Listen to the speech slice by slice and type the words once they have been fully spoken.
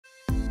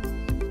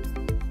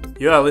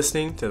You are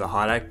listening to the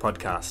Hydac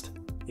Podcast.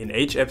 In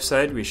each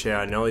episode, we share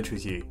our knowledge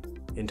with you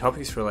in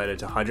topics related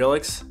to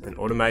hydraulics and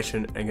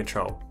automation and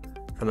control,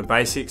 from the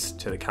basics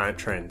to the current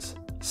trends.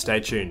 Stay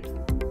tuned.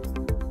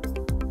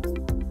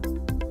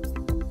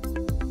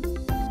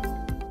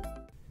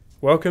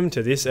 Welcome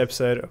to this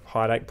episode of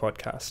Hydac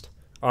Podcast.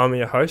 I'm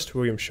your host,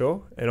 William Shaw,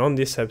 and on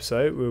this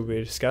episode, we'll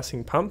be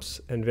discussing pumps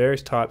and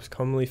various types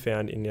commonly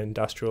found in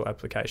industrial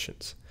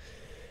applications.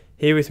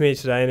 Here with me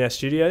today in our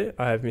studio,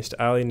 I have Mr.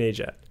 Ali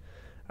Nejat.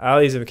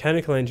 Ali is a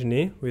mechanical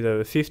engineer with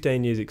over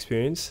 15 years'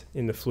 experience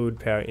in the fluid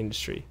power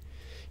industry.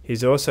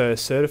 He's also a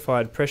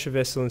certified pressure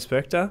vessel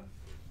inspector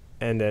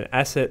and an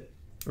asset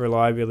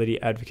reliability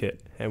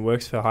advocate, and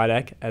works for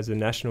Hydac as the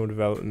National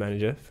Development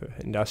Manager for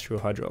Industrial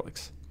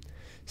Hydraulics.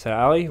 So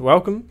Ali,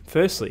 welcome.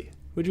 Firstly,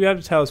 would you be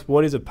able to tell us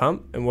what is a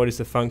pump and what is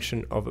the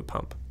function of a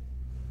pump?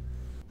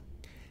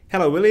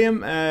 Hello,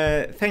 William.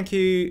 Thank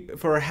you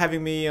for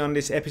having me on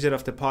this episode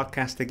of the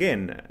podcast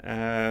again.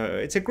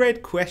 It's a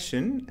great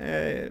question.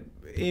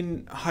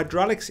 In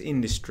hydraulics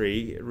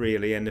industry,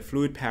 really, and the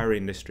fluid power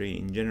industry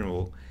in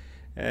general,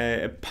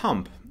 a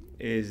pump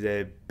is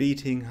a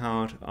beating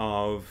heart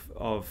of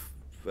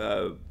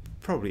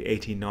probably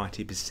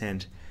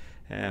 80-90%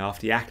 of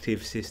the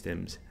active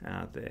systems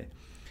out there.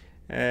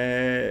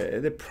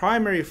 The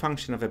primary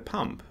function of a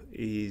pump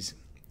is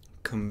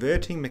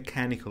converting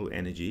mechanical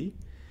energy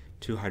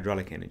to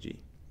hydraulic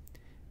energy.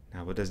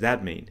 Now, what does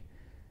that mean?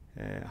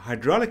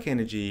 Hydraulic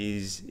energy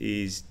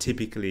is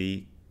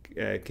typically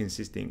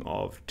consisting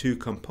of two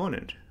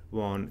components.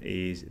 One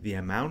is the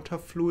amount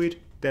of fluid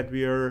that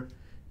we are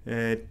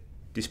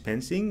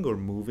dispensing or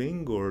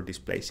moving or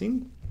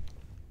displacing,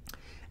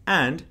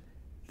 and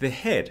the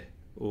head,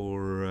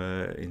 or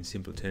in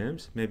simple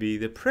terms, maybe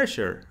the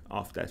pressure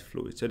of that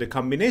fluid. So the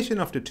combination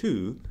of the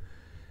two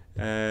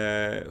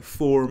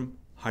form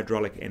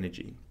hydraulic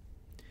energy.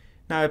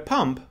 Now, a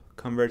pump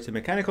converts a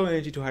mechanical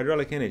energy to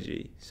hydraulic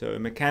energy. So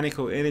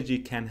mechanical energy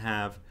can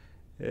have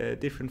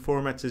different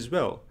formats as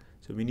well.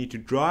 So we need to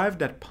drive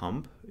that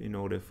pump in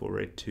order for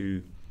it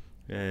to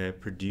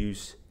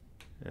produce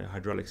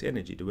hydraulics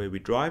energy. The way we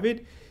drive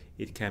it,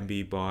 it can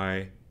be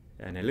by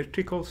an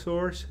electrical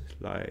source,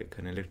 like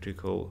an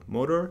electrical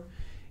motor.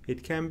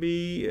 It can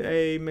be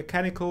a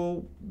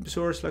mechanical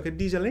source like a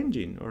diesel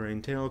engine or an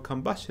internal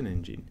combustion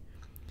engine.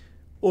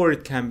 Or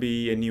it can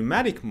be a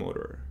pneumatic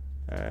motor.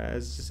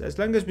 As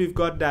long as we've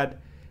got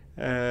that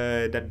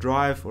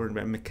drive or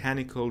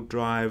mechanical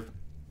drive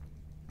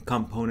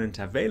component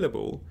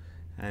available,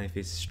 and if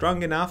it's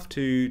strong enough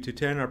to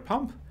turn our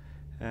pump,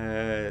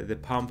 the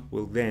pump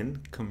will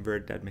then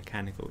convert that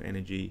mechanical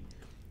energy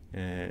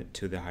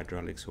to the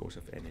hydraulic source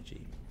of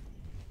energy.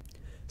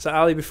 So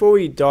Ali, before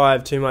we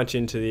dive too much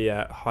into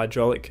the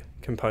hydraulic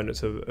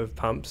components of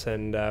pumps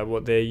and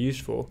what they're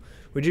used for,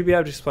 would you be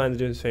able to explain the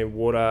difference between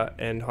water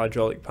and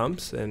hydraulic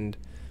pumps and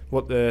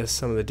what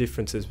some of the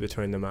differences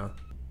between them are?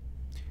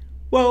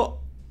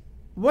 Well,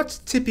 what's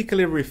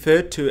typically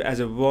referred to as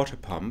a water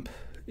pump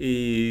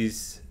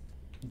is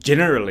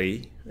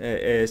generally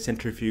a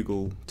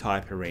centrifugal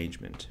type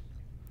arrangement.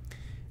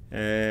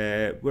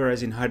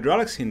 Whereas in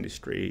hydraulics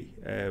industry,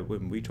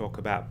 when we talk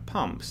about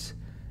pumps,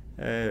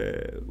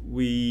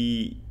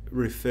 we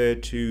refer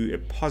to a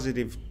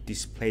positive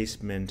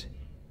displacement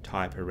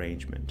type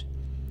arrangement.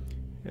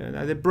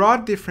 Now, the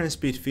broad difference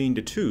between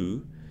the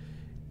two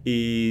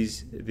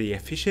is the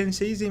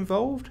efficiencies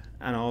involved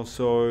and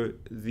also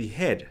the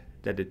head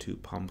that the two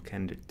pumps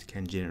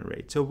can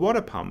generate. So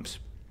water pumps,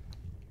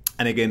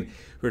 and again,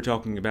 we're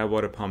talking about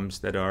water pumps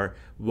that are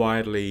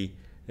widely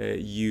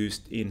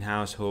used in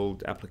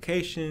household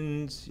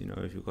applications. You know,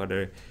 if you've got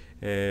a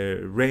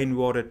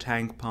rainwater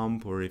tank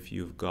pump, or if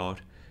you've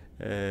got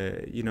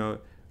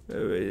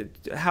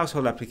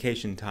household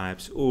application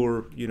types,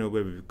 or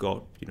where we've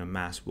got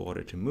mass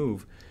water to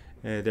move,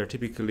 they're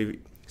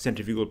typically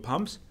centrifugal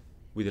pumps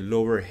with a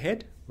lower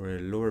head or a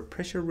lower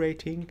pressure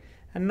rating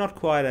and not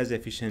quite as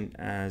efficient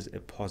as a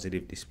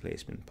positive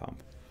displacement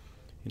pump.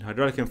 In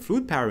hydraulic and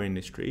fluid power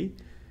industry,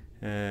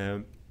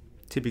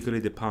 typically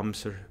the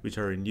pumps which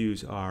are in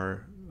use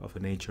are of a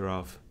nature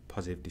of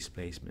positive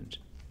displacement.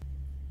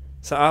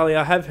 So Ali,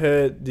 I have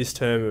heard this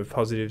term of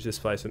positive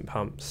displacement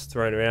pumps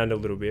thrown around a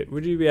little bit.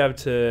 Would you be able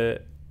to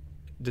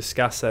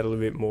discuss that a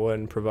little bit more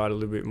and provide a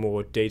little bit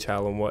more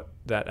detail on what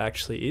that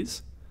actually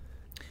is?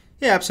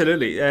 Yeah,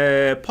 absolutely.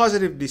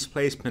 Positive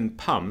displacement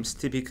pumps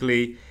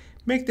typically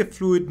make the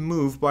fluid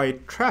move by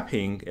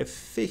trapping a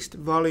fixed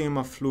volume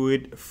of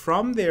fluid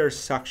from their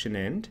suction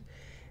end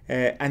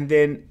and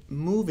then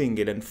moving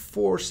it and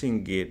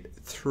forcing it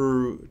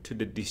through to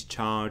the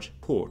discharge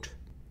port.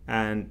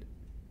 And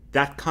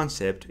that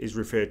concept is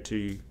referred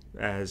to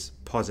as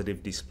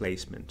positive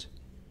displacement.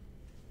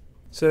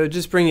 So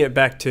just bringing it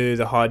back to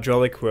the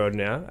hydraulic world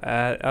now,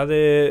 are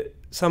there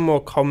some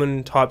more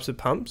common types of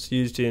pumps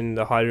used in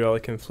the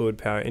hydraulic and fluid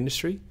power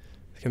industry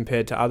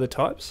compared to other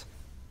types?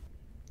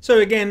 So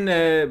again,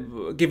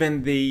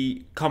 given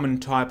the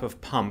common type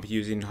of pump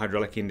used in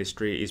hydraulic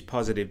industry is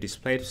positive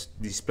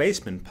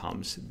displacement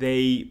pumps,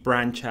 they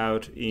branch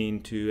out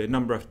into a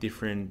number of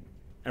different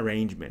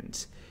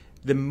arrangements.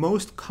 The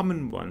most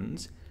common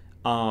ones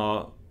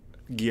are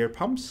gear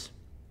pumps,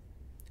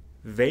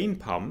 vane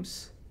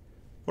pumps,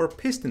 or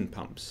piston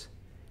pumps.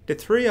 The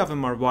three of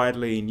them are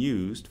widely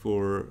used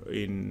for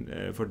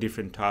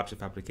different types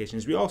of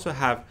applications. We also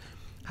have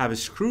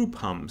screw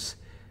pumps,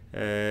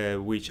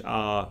 which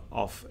are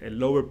of a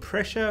lower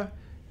pressure,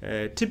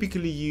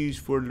 typically used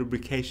for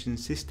lubrication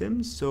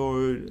systems,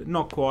 so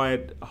not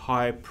quite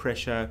high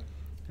pressure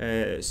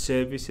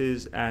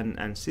services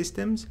and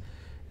systems.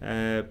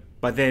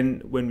 But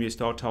then when we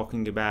start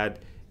talking about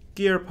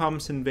gear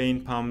pumps and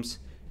vane pumps,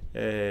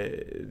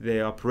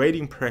 the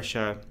operating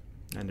pressure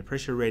and the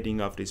pressure rating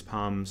of these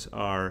pumps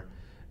are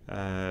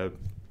a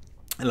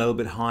little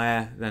bit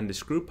higher than the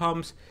screw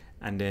pumps.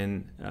 And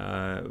then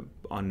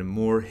on the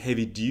more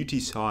heavy duty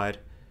side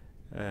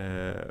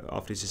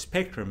of this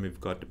spectrum,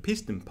 we've got the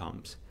piston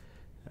pumps.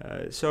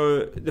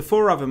 So the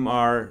four of them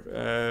are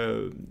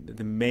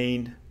the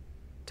main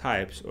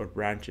types or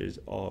branches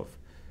of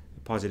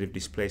positive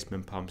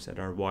displacement pumps that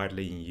are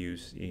widely in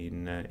use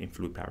in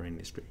fluid power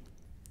industry.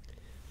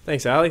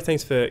 Thanks, Ali.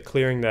 Thanks for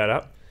clearing that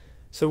up.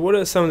 So what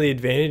are some of the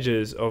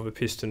advantages of a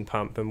piston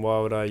pump, and why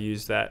would I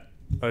use that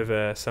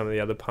over some of the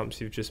other pumps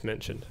you've just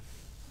mentioned?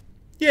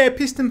 Yeah,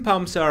 piston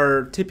pumps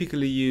are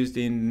typically used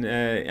in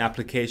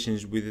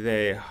applications with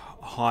a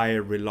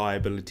higher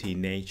reliability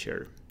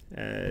nature.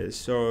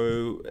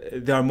 So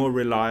they are more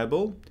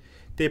reliable.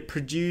 They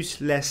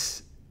produce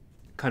less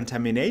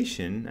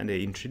contamination and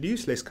they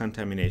introduce less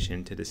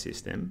contamination to the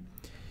system.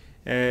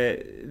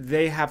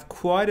 They have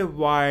quite a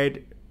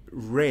wide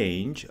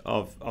range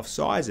of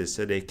sizes,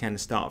 so they can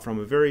start from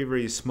a very,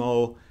 very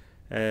small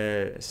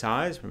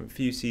size, from a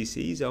few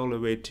cc's, all the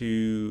way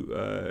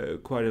to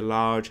quite a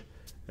large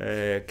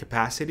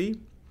capacity.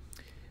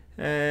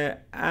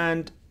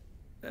 And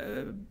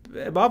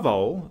above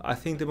all, I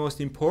think the most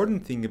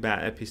important thing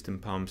about piston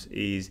pumps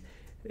is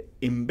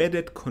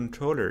embedded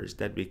controllers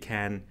that we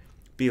can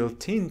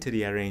build into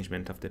the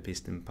arrangement of the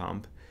piston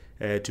pump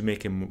to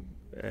make them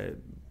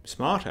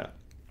smarter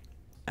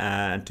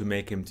and to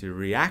make them to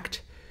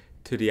react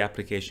to the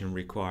application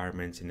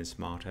requirements in a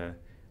smarter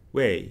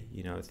way.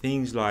 You know,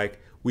 things like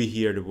we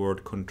hear the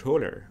word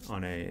controller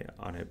on a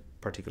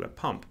particular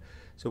pump.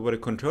 So what a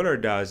controller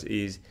does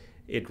is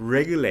it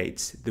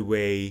regulates the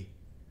way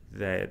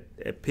that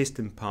a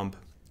piston pump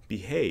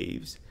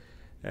behaves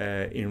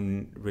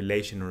in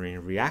relation or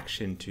in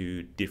reaction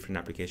to different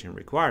application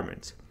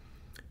requirements.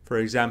 For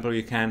example,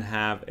 you can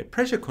have a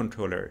pressure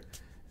controller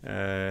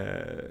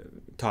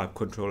type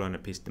control on a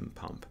piston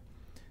pump.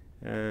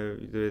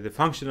 The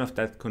function of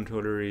that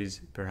controller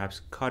is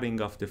perhaps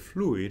cutting off the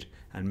fluid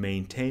and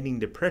maintaining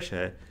the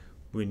pressure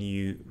when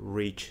you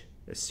reach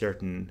a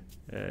certain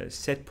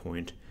set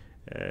point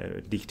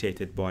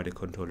dictated by the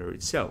controller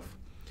itself.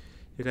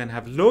 You can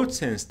have load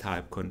sense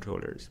type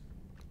controllers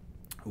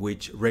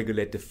which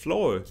regulate the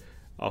flow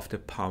of the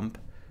pump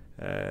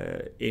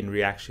in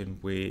reaction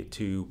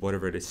to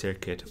whatever the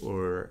circuit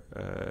or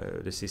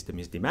the system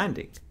is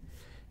demanding.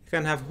 You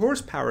can have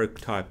horsepower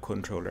type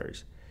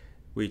controllers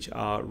which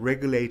are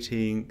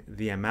regulating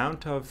the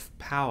amount of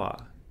power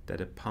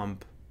that a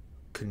pump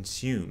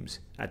consumes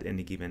at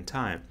any given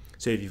time.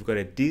 So if you've got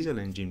a diesel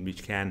engine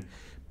which can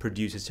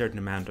produce a certain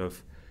amount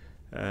of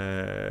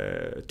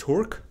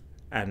torque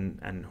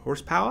and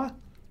horsepower,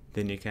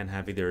 then you can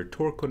have either a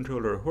torque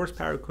control or a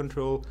horsepower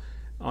control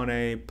on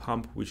a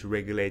pump which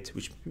regulates,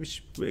 which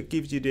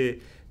gives you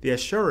the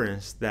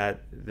assurance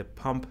that the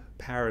pump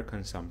power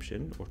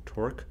consumption or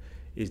torque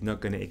is not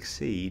going to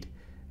exceed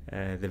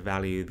the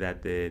value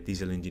that the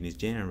diesel engine is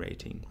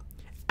generating,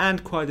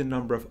 and quite a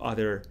number of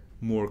other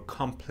more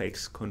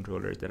complex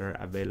controllers that are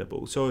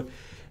available. So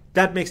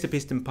that makes the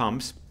piston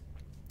pumps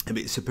a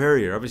bit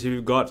superior. Obviously,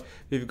 we've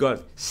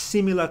got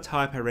similar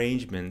type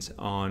arrangements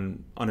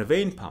on a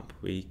vane pump.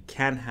 We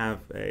can have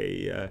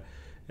a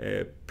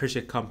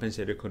pressure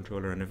compensator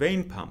controller on a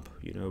vane pump,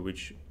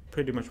 which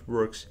pretty much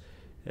works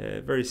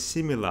very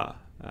similar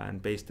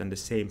and based on the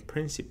same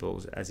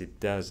principles as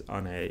it does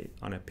on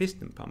a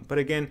piston pump. But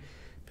again,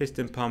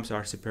 piston pumps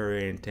are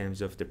superior in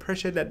terms of the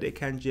pressure that they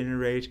can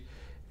generate,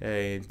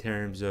 in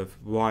terms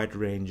of wide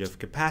range of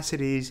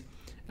capacities,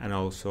 and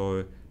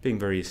also being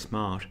very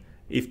smart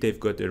if they've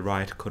got the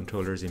right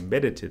controllers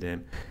embedded to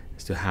them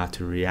as to how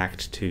to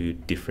react to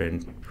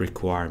different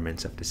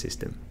requirements of the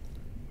system.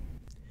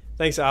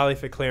 Thanks, Ali,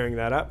 for clearing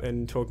that up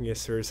and talking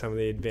us through some of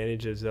the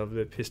advantages of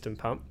the piston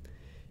pump.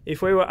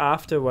 If we were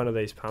after one of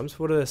these pumps,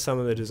 what are some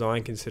of the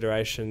design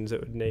considerations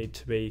that would need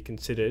to be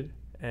considered,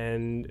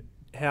 and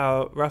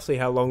roughly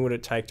how long would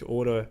it take to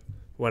order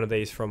one of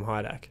these from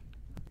Hydac?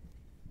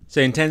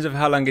 So in terms of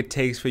how long it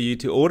takes for you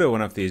to order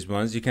one of these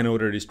ones, you can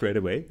order it straight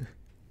away.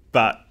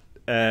 But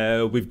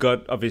we've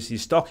got obviously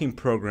stocking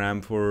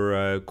program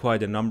for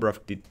quite a number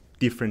of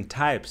different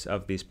types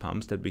of these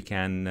pumps that we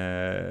can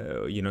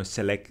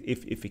select.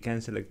 If we can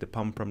select the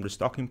pump from the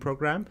stocking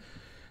program,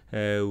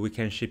 we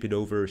can ship it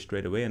over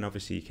straight away. And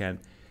obviously you can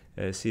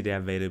see the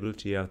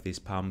availability of these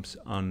pumps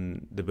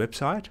on the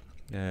website,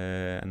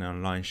 an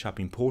online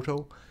shopping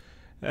portal.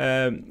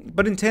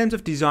 But in terms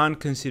of design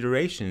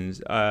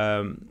considerations,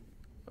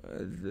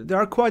 there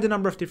are quite a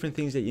number of different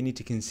things that you need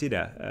to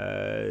consider.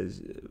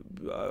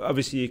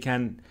 Obviously, you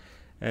can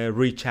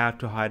reach out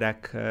to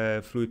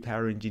Hydac fluid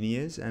power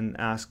engineers and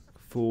ask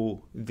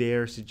for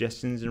their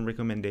suggestions and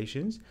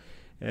recommendations.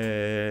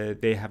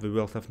 They have a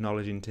wealth of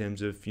knowledge in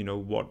terms of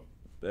what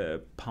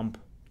pump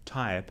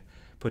type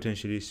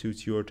potentially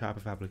suits your type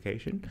of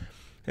application.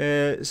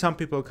 Some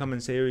people come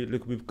and say,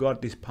 look, we've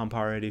got this pump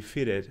already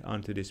fitted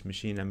onto this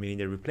machine and we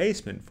need a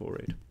replacement for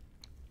it.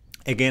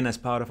 Again, as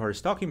part of our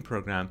stocking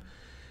program,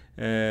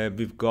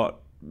 we've got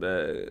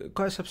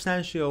quite a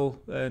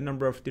substantial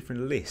number of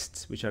different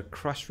lists which are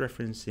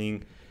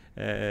cross-referencing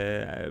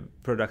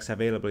products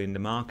available in the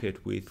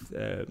market with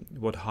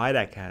what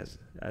Hydac has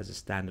as a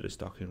standard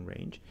stocking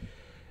range.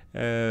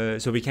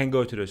 So we can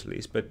go to those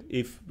lists, but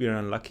if we're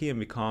unlucky and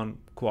we can't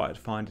quite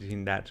find it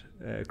in that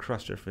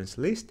cross-reference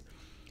list,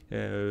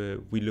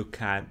 we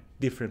look at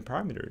different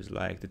parameters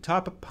like the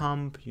type of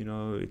pump,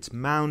 its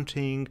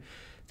mounting,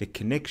 the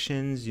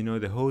connections,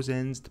 the hose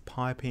ends, the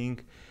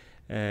piping,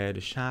 the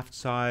shaft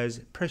size,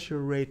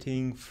 pressure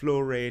rating, flow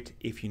rate,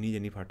 if you need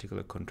any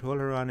particular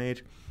controller on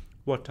it,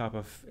 what type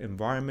of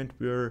environment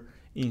we're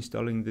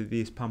installing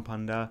this pump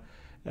under,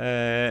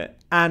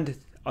 and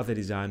other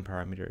design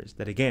parameters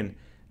that again,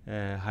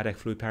 Hydac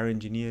fluid power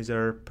engineers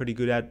are pretty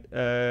good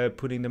at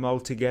putting them all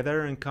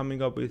together and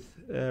coming up with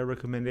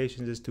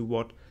recommendations as to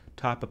what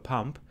type of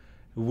pump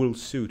will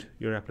suit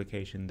your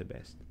application the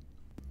best.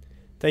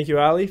 Thank you,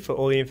 Ali, for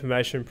all the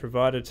information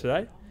provided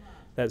today.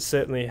 That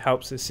certainly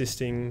helps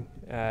assisting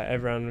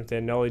everyone with their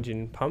knowledge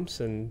in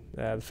pumps and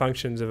the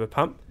functions of a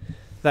pump.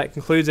 That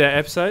concludes our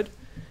episode.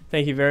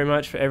 Thank you very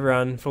much for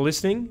everyone for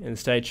listening, and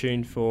stay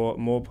tuned for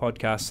more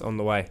podcasts on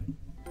the way.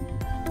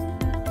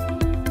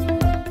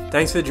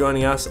 Thanks for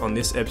joining us on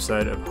this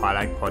episode of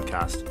Hydac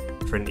Podcast.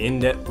 For an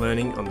in-depth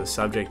learning on the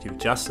subject you've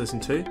just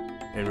listened to,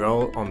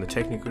 enrol on the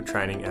technical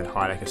training at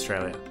Hydac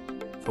Australia.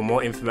 For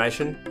more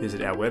information,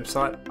 visit our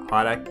website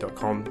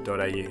hydac.com.au.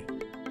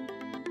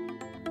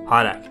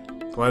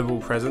 Hydac, global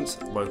presence,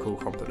 local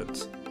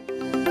competence.